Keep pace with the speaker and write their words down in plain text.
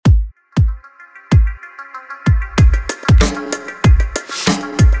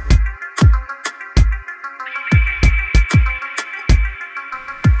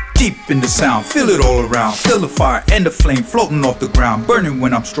spin the sound, feel it all around. Feel the fire and the flame floating off the ground, burning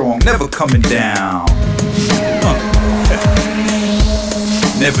when I'm strong, never coming down.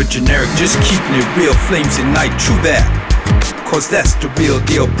 Never generic, just keeping it real. Flames ignite, true that. Cause that's the real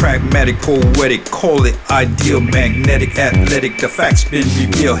deal. Pragmatic, poetic, call it ideal. Magnetic, athletic, the facts been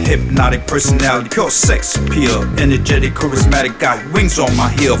revealed. Hypnotic personality, pure sex appeal. Energetic, charismatic, got wings on my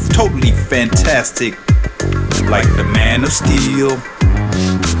heel. Totally fantastic, like the man of steel.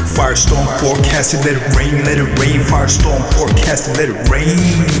 Firestorm forecasted, let it rain, let it rain. Firestorm forecasted, let it rain.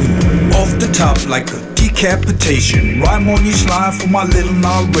 Off the top like a decapitation. Rhyme on each line for my little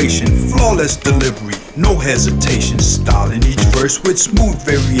narration. Flawless delivery, no hesitation. Style in each verse with smooth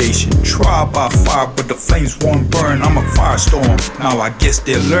variation. Trial by fire but the flames won't burn. I'm a firestorm, now I guess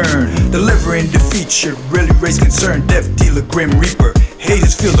they'll learn. Delivering defeat should really raise concern. Death dealer, grim reaper,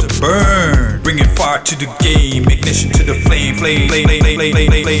 haters feel the burn. Bringing fire to the game, ignition to the flame.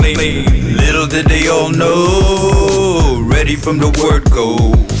 Little did they all know, ready from the word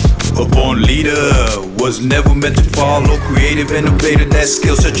go. A born leader, was never meant to follow. Creative innovator, that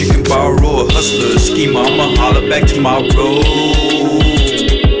skill set you can borrow. A hustler, schemer, I'ma holler back tomorrow.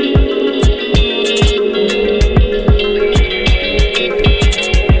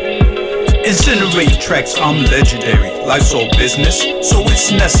 Incinerate tracks, I'm legendary. Life's all business, so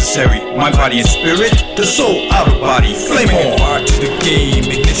it's necessary. My body and spirit, the soul out of body. Flame on fire to the game,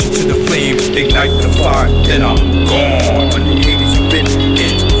 ignition to the flame. Ignite the fire, then I'm gone. When the haters have been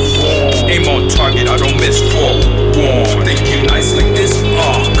informed. Aim on target, I don't miss. Forewarned. Think you nice like this?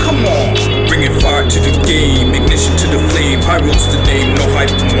 Come on. Bringing fire to the game, ignition to the flame. High roads the name, no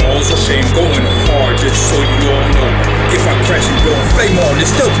hype, walls or shame. Going hard, just so you all know. If I crash and go flame on,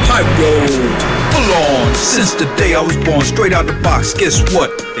 it's still pyro. Full on, since the day I was born, straight out the box. Guess what?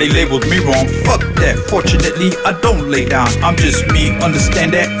 They labeled me wrong. Fuck that. Fortunately, I don't lay down. I'm just me.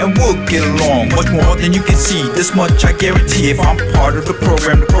 Understand that, and we'll get along. Much more than you can see. This much I guarantee. If I'm part of the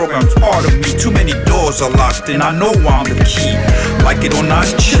program's part of me. Too many doors are locked, and I know I'm the key. Like it or not,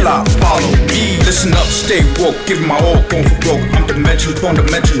 chill out, follow me. Listen up, stay woke, give my all, going for broke. I'm dimensions, born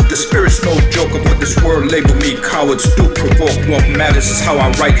dimensions. The spirit's no joke. Of what this word label me. Cowards do provoke. What matters is how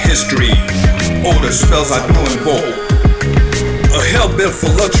I write history. All the spells I do invoke. A hell built for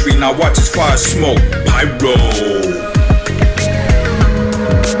luxury, now watch as fire smoke. Pyro.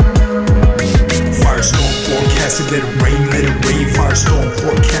 Firestorm forecasted, let it rain, let it rain. Firestorm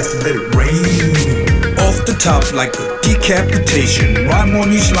forecasted, let it rain. Off the top like a decapitation. Rhyme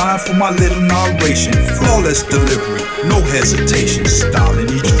on each line for my little narration. Flawless delivery, no hesitation. Style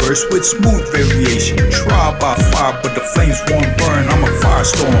in each verse with smooth variation. Trial by fire but the flames won't burn. I'm a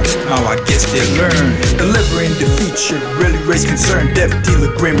firestorm, now I guess they'll learn. Delivering defeat should really raise concern. Death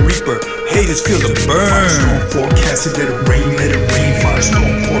dealer, grim reaper, haters feel the burn. Firestorm forecasted, let it rain, let it rain.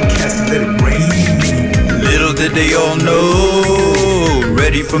 Firestorm forecasted, let it rain. Little did they all know,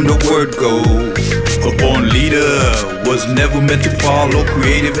 ready from the word go. A born leader, was never meant to follow.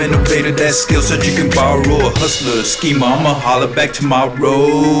 Creative innovator, that skill set you can borrow. A hustler, schemer, I'ma holler back tomorrow.